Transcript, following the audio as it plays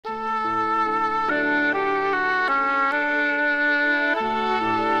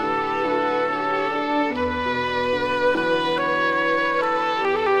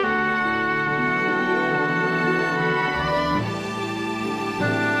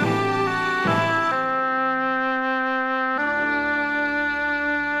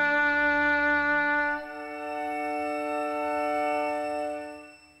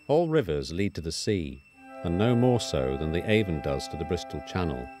All rivers lead to the sea, and no more so than the Avon does to the Bristol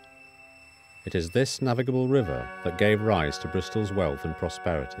Channel. It is this navigable river that gave rise to Bristol's wealth and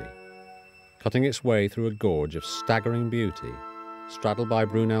prosperity. Cutting its way through a gorge of staggering beauty, straddled by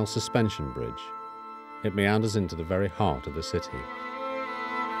Brunel's suspension bridge, it meanders into the very heart of the city.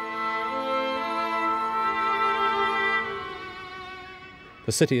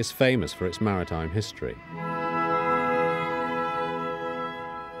 The city is famous for its maritime history.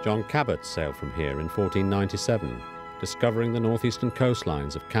 John Cabot sailed from here in 1497, discovering the northeastern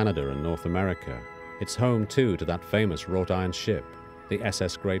coastlines of Canada and North America. It's home too to that famous wrought iron ship, the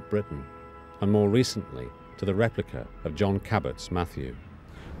SS Great Britain, and more recently to the replica of John Cabot's Matthew.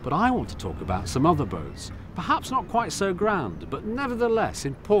 But I want to talk about some other boats, perhaps not quite so grand, but nevertheless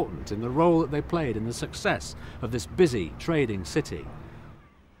important in the role that they played in the success of this busy trading city.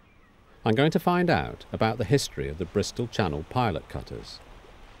 I'm going to find out about the history of the Bristol Channel pilot cutters,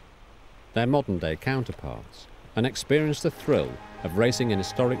 their modern-day counterparts, and experience the thrill of racing in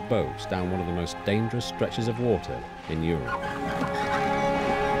historic boats down one of the most dangerous stretches of water in Europe.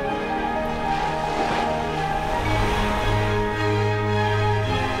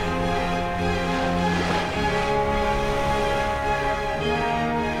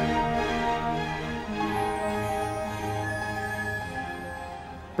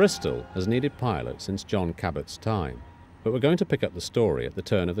 Bristol has needed pilots since John Cabot's time, but we're going to pick up the story at the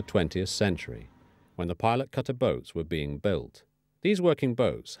turn of the 20th century, when the pilot cutter boats were being built. These working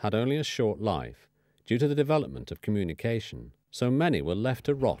boats had only a short life due to the development of communication, so many were left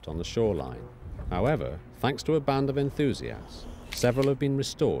to rot on the shoreline. However, thanks to a band of enthusiasts, several have been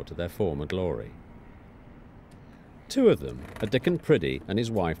restored to their former glory. Two of them are Dickon Priddy and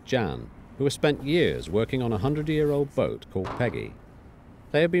his wife Jan, who have spent years working on a 100-year-old boat called Peggy.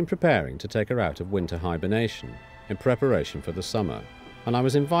 They have been preparing to take her out of winter hibernation in preparation for the summer, and I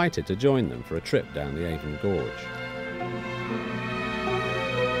was invited to join them for a trip down the Avon Gorge.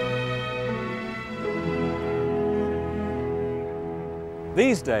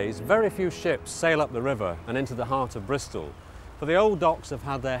 These days, very few ships sail up the river and into the heart of Bristol, for the old docks have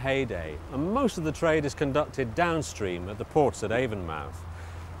had their heyday, and most of the trade is conducted downstream at the ports at Avonmouth.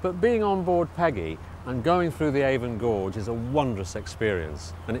 But being on board Peggy and going through the Avon Gorge is a wondrous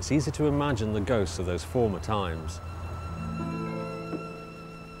experience, and it's easy to imagine the ghosts of those former times.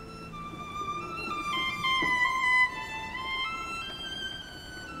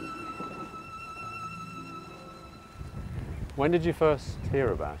 When did you first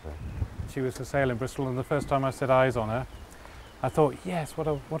hear about her? She was for sale in Bristol, and the first time I set eyes on her, I thought, yes, what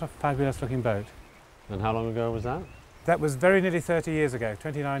a fabulous looking boat. And how long ago was that? That was very nearly 30 years ago,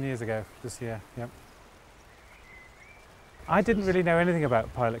 29 years ago this year, yep. I didn't really know anything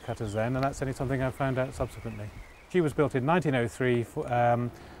about pilot cutters then, and that's only something I found out subsequently. She was built in 1903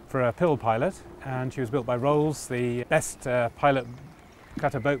 for a pill pilot, and she was built by Rolls, the best pilot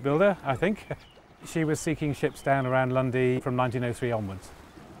cutter boat builder, I think. She was seeking ships down around Lundy from 1903 onwards.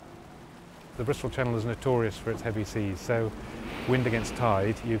 The Bristol Channel is notorious for its heavy seas, so wind against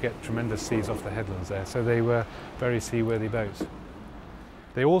tide, you get tremendous seas off the headlands there, so they were very seaworthy boats.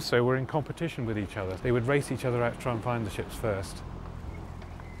 They also were in competition with each other. They would race each other out to try and find the ships first.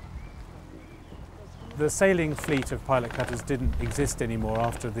 The sailing fleet of pilot cutters didn't exist anymore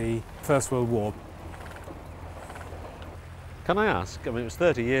after the First World War. Can I ask, I mean it was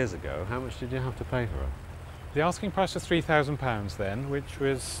 30 years ago, how much did you have to pay for her? The asking price was £3,000 then, which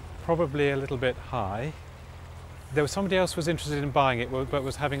was probably a little bit high. There was somebody else who was interested in buying it but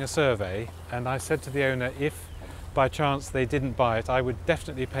was having a survey, and I said to the owner if by chance they didn't buy it, I would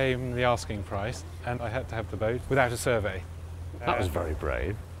definitely pay him the asking price, and I had to have the boat without a survey. That was very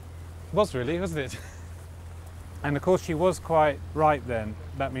brave. Was really, wasn't it? And of course she was quite ripe then,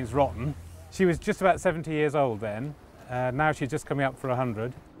 that means rotten. She was just about 70 years old then, now she's just coming up for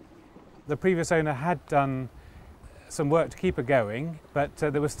 100. The previous owner had done some work to keep her going, but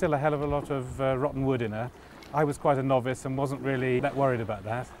there was still a hell of a lot of rotten wood in her. I was quite a novice and wasn't really that worried about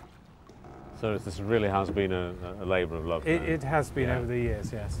that. So this really has been a labour of love. It has been over the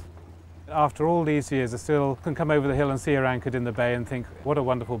years, yes. After all these years, I still can come over the hill and see her anchored in the bay and think, what a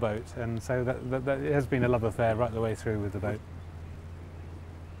wonderful boat. And so that it has been a love affair right the way through with the boat.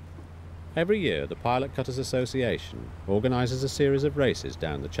 Every year, the Pilot Cutters Association organises a series of races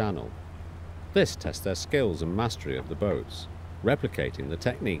down the channel. This tests their skills and mastery of the boats, replicating the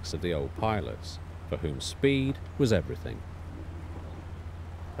techniques of the old pilots, for whom speed was everything.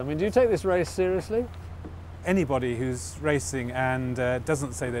 I mean, do you take this race seriously? Anybody who's racing and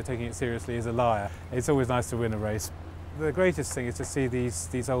doesn't say they're taking it seriously is a liar. It's always nice to win a race. The greatest thing is to see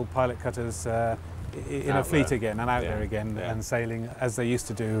these old pilot cutters in a fleet again and out there again Yeah. and sailing as they used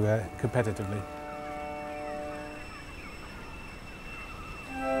to do competitively.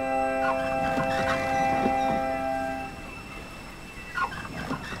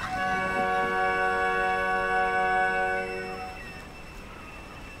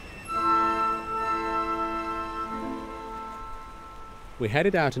 We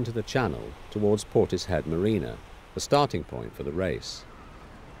headed out into the channel towards Portishead Marina, the starting point for the race.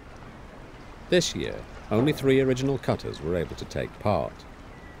 This year, only 3 original cutters were able to take part: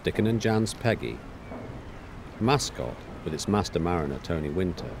 Dickon and Jan's Peggy, Mascot with its master mariner Tony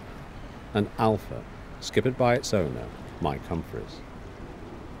Winter, and Alpha, skippered by its owner, Mike Humphreys.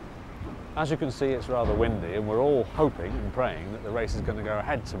 As you can see, it's rather windy, and we're all hoping and praying that the race is going to go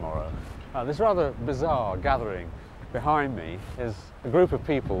ahead tomorrow. This rather bizarre gathering behind me is a group of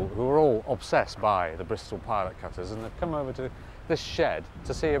people who are all obsessed by the Bristol pilot cutters, and they've come over to this shed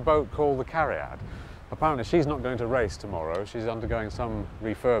to see a boat called the Cariad. Apparently she's not going to race tomorrow, she's undergoing some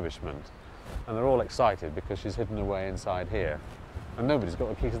refurbishment, and they're all excited because she's hidden away inside here, and nobody's got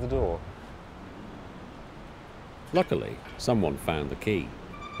the key to the door. Luckily, someone found the key,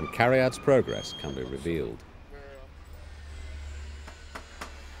 and Cariad's progress can be revealed.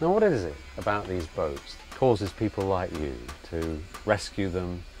 Now, what is it about these boats that causes people like you to rescue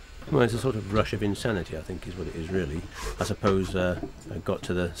them? Well, it's a sort of rush of insanity, I think, is what it is, really. I suppose I got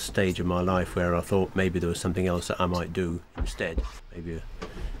to the stage of my life where I thought maybe there was something else that I might do instead. Maybe a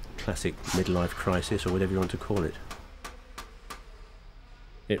classic midlife crisis, or whatever you want to call it.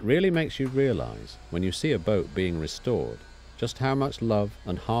 It really makes you realise, when you see a boat being restored, just how much love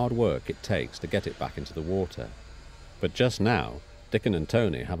and hard work it takes to get it back into the water. But just now, Dickon and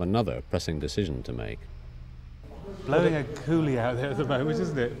Tony have another pressing decision to make. Blowing a coolie out there at the moment,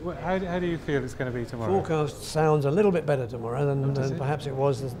 isn't it? How do you feel it's going to be tomorrow? Forecast sounds a little bit better tomorrow than perhaps it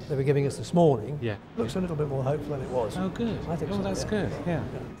was that they were giving us this morning. Yeah. Looks a little bit more hopeful than it was. Oh, good. I think so, that's yeah. good, yeah.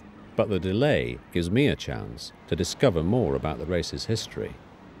 But the delay gives me a chance to discover more about the race's history.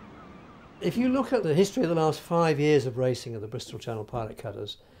 If you look at the history of the last 5 years of racing of the Bristol Channel pilot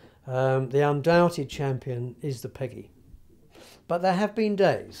cutters, the undoubted champion is the Peggy. But there have been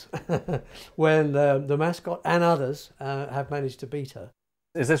days when the Mascot and others have managed to beat her.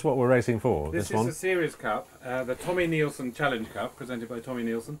 Is this what we're racing for, This this one? is the Series Cup, the Tommy Nielsen Challenge Cup, presented by Tommy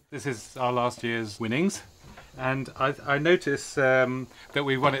Nielsen. This is our last year's winnings, and I notice that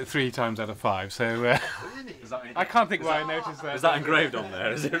we won it 3 times out of 5. So I can't think why I noticed that. Is that engraved on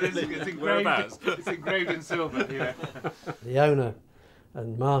there? Is it really? It's engraved. It's engraved in silver. Yeah. The owner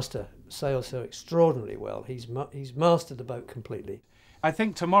and master sails so extraordinarily well. He's mastered the boat completely. I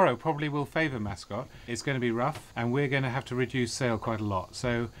think tomorrow probably will favour Mascot. It's going to be rough, and we're going to have to reduce sail quite a lot.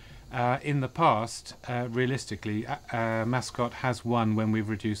 So in the past, realistically, Mascot has won when we've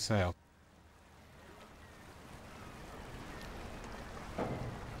reduced sail.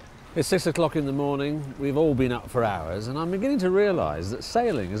 It's 6 o'clock in the morning, we've all been up for hours, and I'm beginning to realise that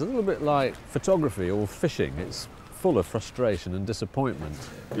sailing is a little bit like photography or fishing. It's full of frustration and disappointment.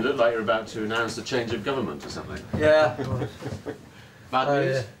 You look like you're about to announce a change of government or something. Yeah. Bad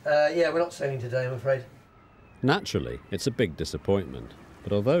news? Yeah, we're not sailing today, I'm afraid. Naturally, it's a big disappointment,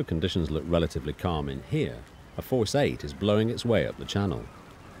 but although conditions look relatively calm in here, a Force 8 is blowing its way up the channel.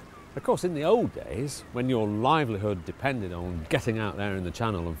 Of course, in the old days, when your livelihood depended on getting out there in the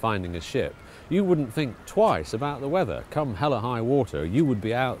channel and finding a ship, you wouldn't think twice about the weather. Come hell or high water, you would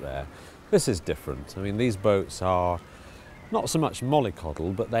be out there. This is different. I mean, these boats are not so much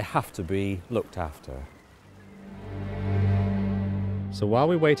mollycoddled, but they have to be looked after. So while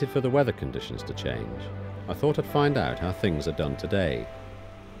we waited for the weather conditions to change, I thought I'd find out how things are done today.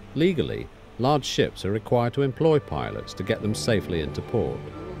 Legally, large ships are required to employ pilots to get them safely into port,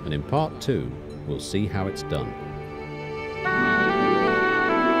 and in part 2, we'll see how it's done.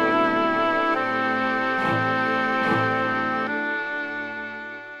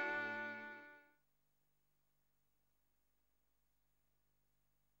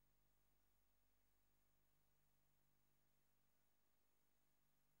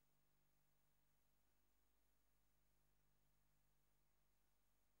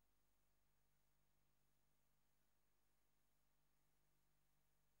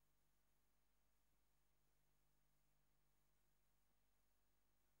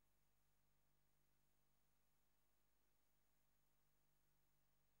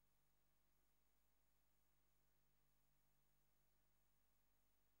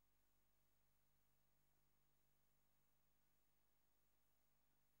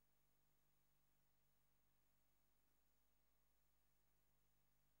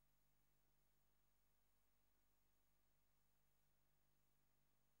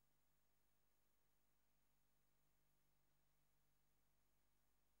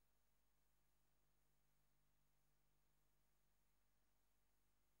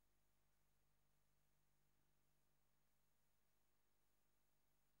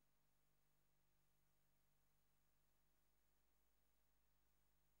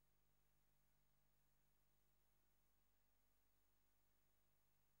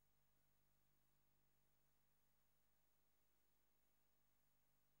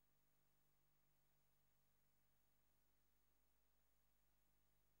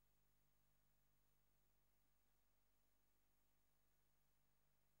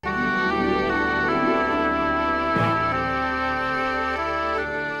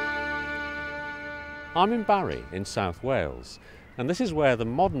 I'm in Barry in South Wales, and this is where the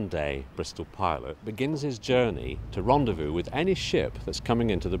modern-day Bristol pilot begins his journey to rendezvous with any ship that's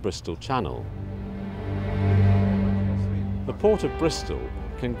coming into the Bristol Channel. The Port of Bristol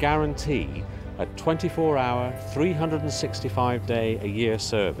can guarantee a 24-hour, 365-day-a-year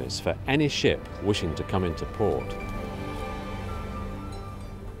service for any ship wishing to come into port.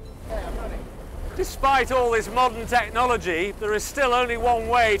 Despite all this modern technology, there is still only one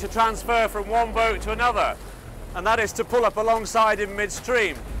way to transfer from one boat to another, and that is to pull up alongside in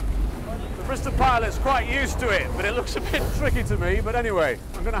midstream. The Bristol pilot's quite used to it, but it looks a bit tricky to me, but anyway,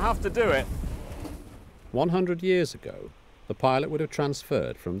 I'm going to have to do it. 100 years ago, the pilot would have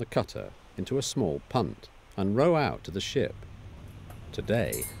transferred from the cutter into a small punt and row out to the ship.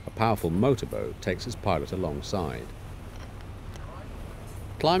 Today, a powerful motorboat takes its pilot alongside.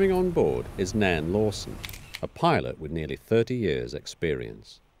 Climbing on board is Nairn Lawson, a pilot with nearly 30 years'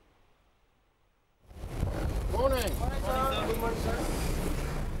 experience. Morning. Good morning, sir.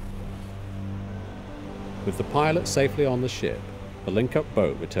 With the pilot safely on the ship, the link-up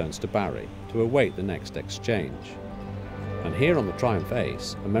boat returns to Barry to await the next exchange. And here on the Triumph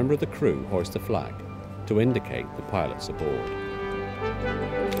Ace, a member of the crew hoists the flag to indicate the pilot's aboard.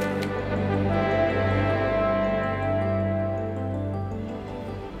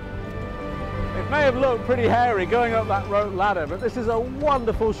 It may have looked pretty hairy going up that rope ladder, but this is a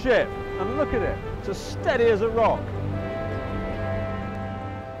wonderful ship. And look at it, it's as steady as a rock.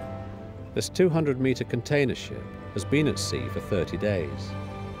 This 200-metre container ship has been at sea for 30 days.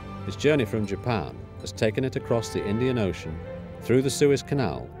 Its journey from Japan has taken it across the Indian Ocean, through the Suez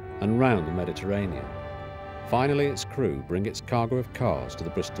Canal and round the Mediterranean. Finally, its crew bring its cargo of cars to the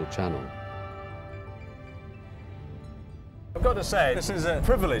Bristol Channel. I've got to say, this is a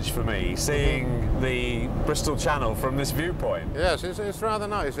privilege for me, seeing the Bristol Channel from this viewpoint. Yes, it's rather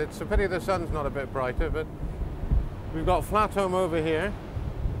nice. It's a pity the sun's not a bit brighter, but we've got Flatholm over here.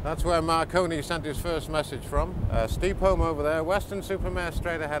 That's where Marconi sent his first message from. Steepholm over there, Weston-super-Mare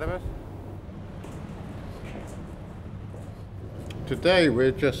straight ahead of us. Today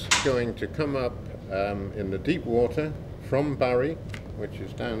we're just going to come up in the deep water from Barry, which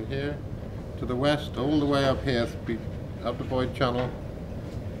is down here, to the west, all the way up here, up the Boyd Channel,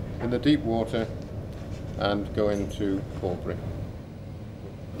 in the deep water, and go into Corbury.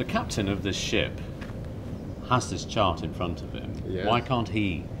 The captain of this ship has this chart in front of him. Yes. Why can't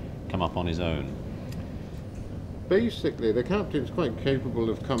he come up on his own? Basically, the captain's quite capable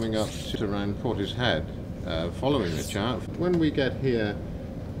of coming up to around Portishead, following the chart. When we get here,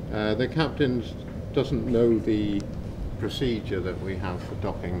 the captain doesn't know the procedure that we have for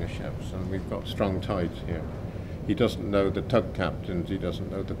docking the ships, and we've got strong tides here. He doesn't know the tug captains, he doesn't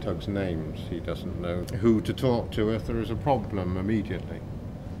know the tug's names, he doesn't know who to talk to if there is a problem immediately,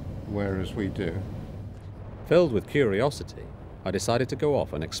 whereas we do. Filled with curiosity, I decided to go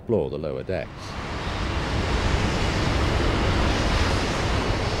off and explore the lower decks.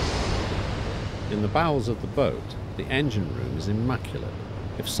 In the bowels of the boat, the engine room is immaculate,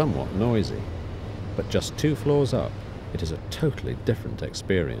 if somewhat noisy. But just 2 floors up, it is a totally different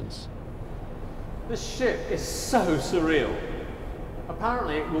experience. This ship is so surreal.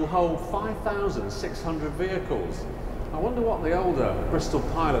 Apparently it will hold 5,600 vehicles. I wonder what the older Bristol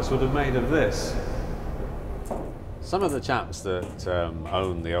pilots would have made of this. Some of the chaps that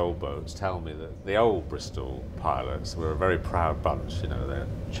own the old boats tell me that the old Bristol pilots were a very proud bunch. You know, their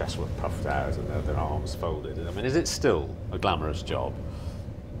chests were puffed out and their arms folded. I mean, is it still a glamorous job?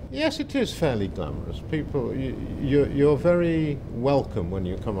 Yes, it is fairly glamorous. People, you're very welcome when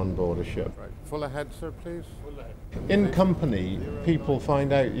you come on board a ship. Right. Full ahead, sir, please. Full ahead. In company, people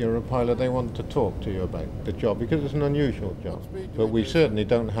find out you're a pilot, they want to talk to you about the job because it's an unusual job. But we certainly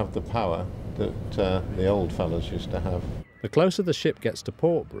don't have the power that the old fellas used to have. The closer the ship gets to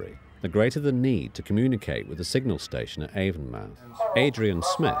Portbury, the greater the need to communicate with the signal station at Avonmouth. Adrian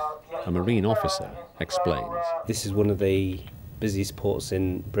Smith, a marine officer, explains. This is one of the busiest ports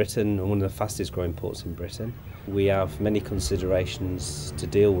in Britain and one of the fastest growing ports in Britain. We have many considerations to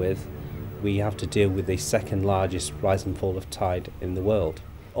deal with. We have to deal with the second largest rise and fall of tide in the world.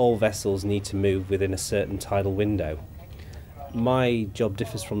 All vessels need to move within a certain tidal window. My job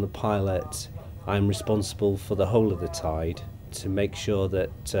differs from the pilot. I'm responsible for the whole of the tide to make sure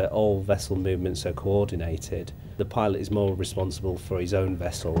that all vessel movements are coordinated. The pilot is more responsible for his own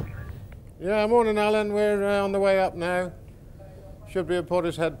vessel. Yeah, morning Alan, we're on the way up now. Should be at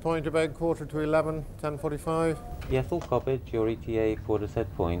Portishead Point about 10:45, 10:45. Yes, all copied. Your ETA Portishead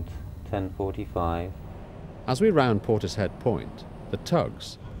Point, 10:45. As we round Portishead Point, the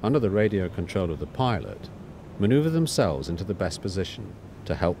tugs, under the radio control of the pilot, manoeuvre themselves into the best position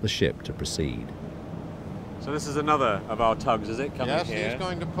to help the ship to proceed. So this is another of our tugs, is it, coming yes, here? he's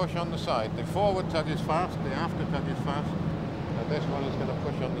going to push on the side. The forward tug is fast, the after tug is fast, and this one is going to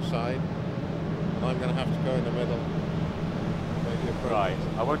push on the side, and I'm going to have to go in the middle. Right,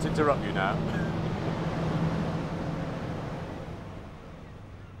 I won't interrupt you now.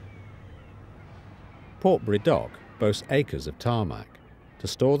 Portbury Dock boasts acres of tarmac to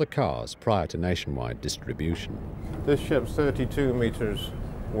store the cars prior to nationwide distribution. This ship's 32 metres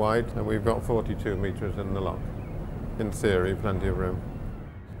wide, and we've got 42 metres in the lock. In theory, plenty of room.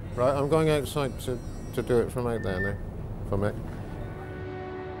 Right, I'm going outside to do it from out there now, for Mick.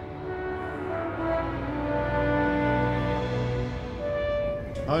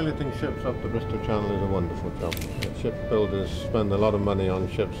 Piloting ships up the Bristol Channel is a wonderful job. Shipbuilders spend a lot of money on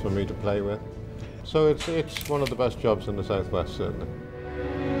ships for me to play with. So it's one of the best jobs in the southwest, certainly.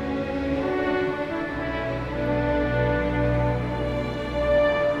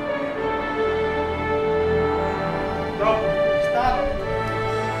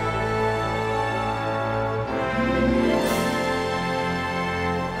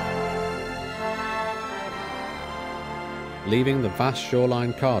 Leaving the vast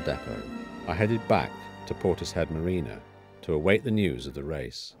shoreline car depot, I headed back to Portishead Marina to await the news of the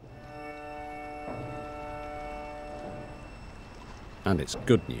race. And it's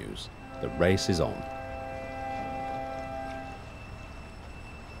good news, the race is on.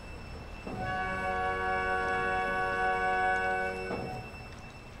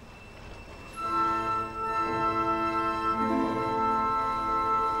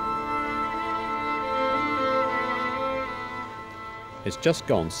 It's just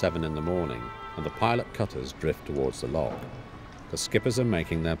gone 7 in the morning, and the pilot cutters drift towards the lock. The skippers are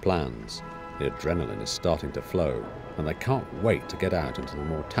making their plans. The adrenaline is starting to flow, and they can't wait to get out into the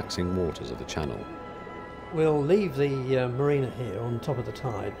more taxing waters of the channel. We'll leave the marina here on top of the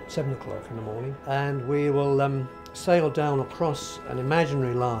tide, 7 o'clock in the morning, and we will sail down across an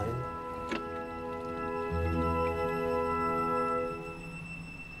imaginary line.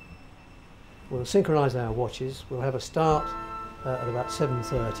 We'll synchronise our watches. We'll have a start at about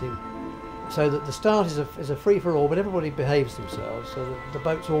 7:30, so that the start is a free-for-all, but everybody behaves themselves, so that the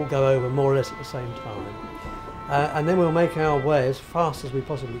boats all go over more or less at the same time. And then we'll make our way as fast as we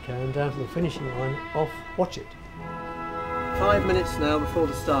possibly can down to the finishing line off Watchet. 5 minutes now before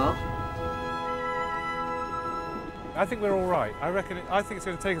the start. I think we're all right. I think it's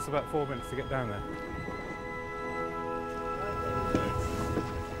going to take us about 4 minutes to get down there.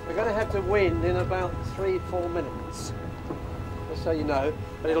 We're going to have to wind in about 3-4 minutes. Just so you know,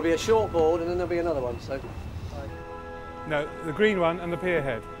 but it'll be a short board and then there'll be another one. So, no, the green one and the pier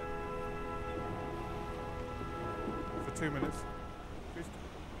head. For 2 minutes.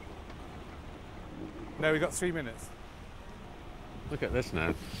 No, we got 3 minutes. Look at this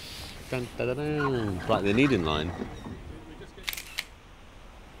now. Dun, dun, dun, dun. It's like the kneading line.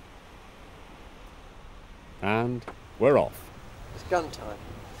 And we're off. It's gun time.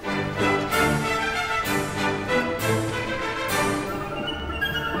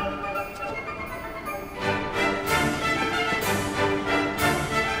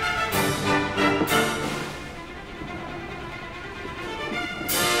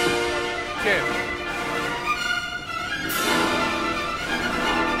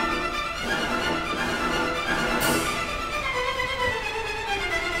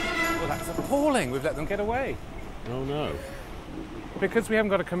 Appalling, we've let them get away. Oh no. Because we haven't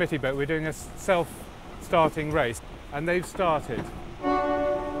got a committee boat, we're doing a self-starting race, and they've started.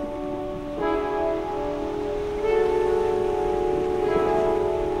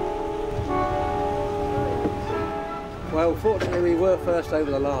 Well, fortunately we were first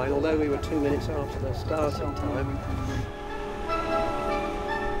over the line, although we were 2 minutes after the starting time.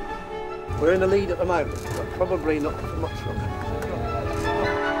 We're in the lead at the moment, but probably not for much longer.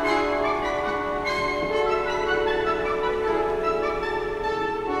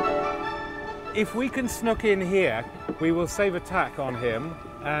 If we can snook in here, we will save a tack on him,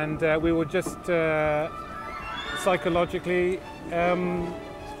 and we will just psychologically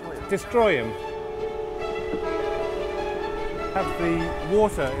destroy him. The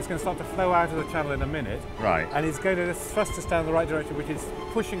water is going to start to flow out of the channel in a minute. Right. And it's going to thrust us down the right direction, which is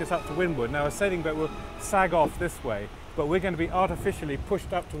pushing us up to windward. Now, a sailing boat will sag off this way, but we're going to be artificially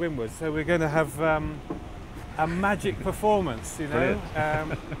pushed up to windward, so we're going to have a magic performance, you know,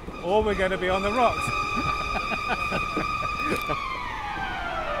 or we're going to be on the rocks.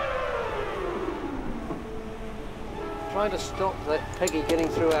 Trying to stop that Peggy getting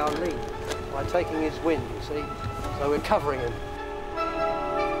through our lead by taking his wind, you see, so we're covering him.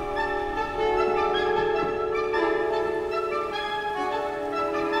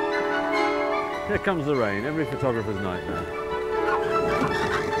 Here comes the rain, every photographer's nightmare.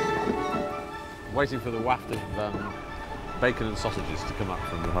 Waiting for the waft of bacon and sausages to come up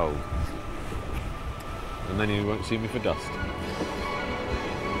from the hold. And then you won't see me for dust.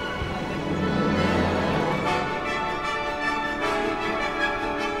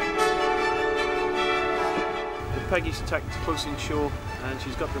 Peggy's tacked close inshore and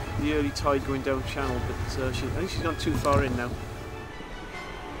she's got the early tide going down channel, but I think she's gone too far in now.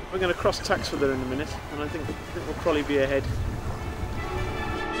 We're going to cross tacks with her in a minute and I think we'll probably be ahead.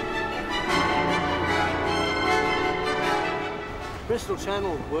 Bristol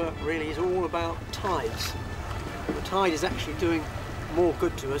Channel work really is all about tides. The tide is actually doing more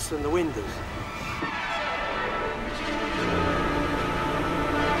good to us than the wind is.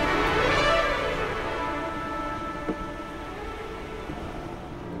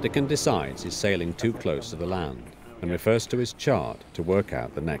 Dickon decides he's sailing too close to the land and refers to his chart to work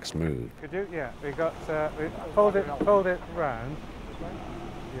out the next move. Could you? Yeah, we got. We fold it round.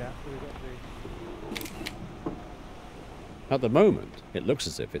 Yeah, we got the. At the moment, it looks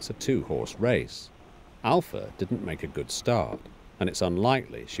as if it's a two-horse race. Alpha didn't make a good start, and it's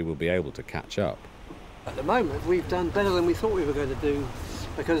unlikely she will be able to catch up. At the moment, we've done better than we thought we were going to do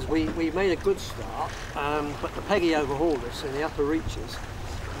because we made a good start, but the Peggy overhauled us in the upper reaches.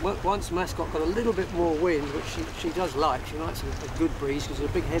 Once Mascot got a little bit more wind, which she does like, she likes a good breeze because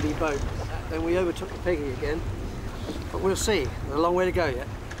it's a big heavy boat, then we overtook the Peggy again. But we'll see, there's a long way to go yet.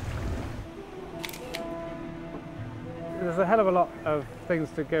 There's a hell of a lot of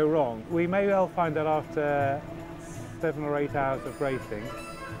things to go wrong. We may well find that after 7 or 8 hours of racing,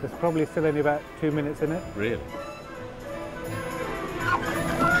 there's probably still only about 2 minutes in it. Really?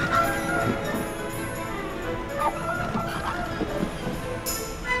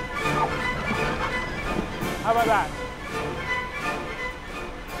 How about that?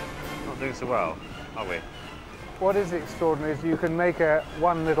 Not doing so well, are we? What is extraordinary is you can make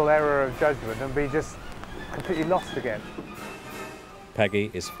one little error of judgment and be just completely lost again. Peggy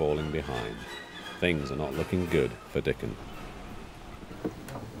is falling behind. Things are not looking good for Dickon.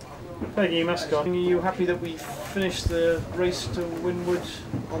 Peggy, Mascot, are you happy that we finished the race to windward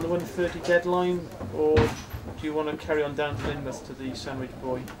on the 1:30 deadline, or do you want to carry on down to Lynmouth to the Sandwich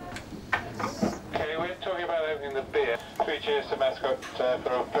Buoy? Okay, we're talking about opening the beer. 3 cheers to Mascot for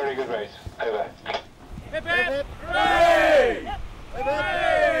a very good race. Over. Hip hip! Hooray!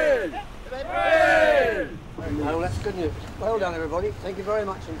 Hooray! Hooray! Oh, that's good news. Well done, everybody. Thank you very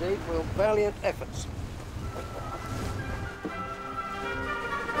much indeed for your valiant efforts.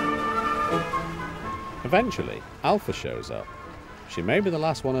 Eventually, Alpha shows up. She may be the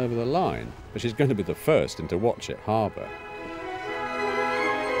last one over the line, but she's going to be the first into Watchet harbour.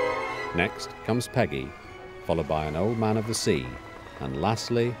 Next comes Peggy, followed by an old man of the sea, and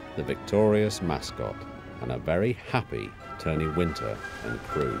lastly, the victorious Mascot, and a very happy Tony Winter and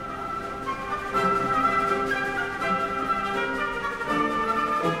crew.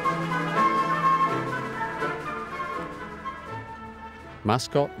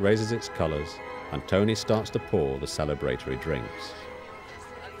 Mascot raises its colours, and Tony starts to pour the celebratory drinks.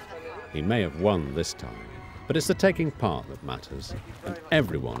 He may have won this time, but it's the taking part that matters, and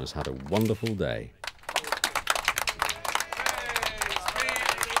everyone has had a wonderful day.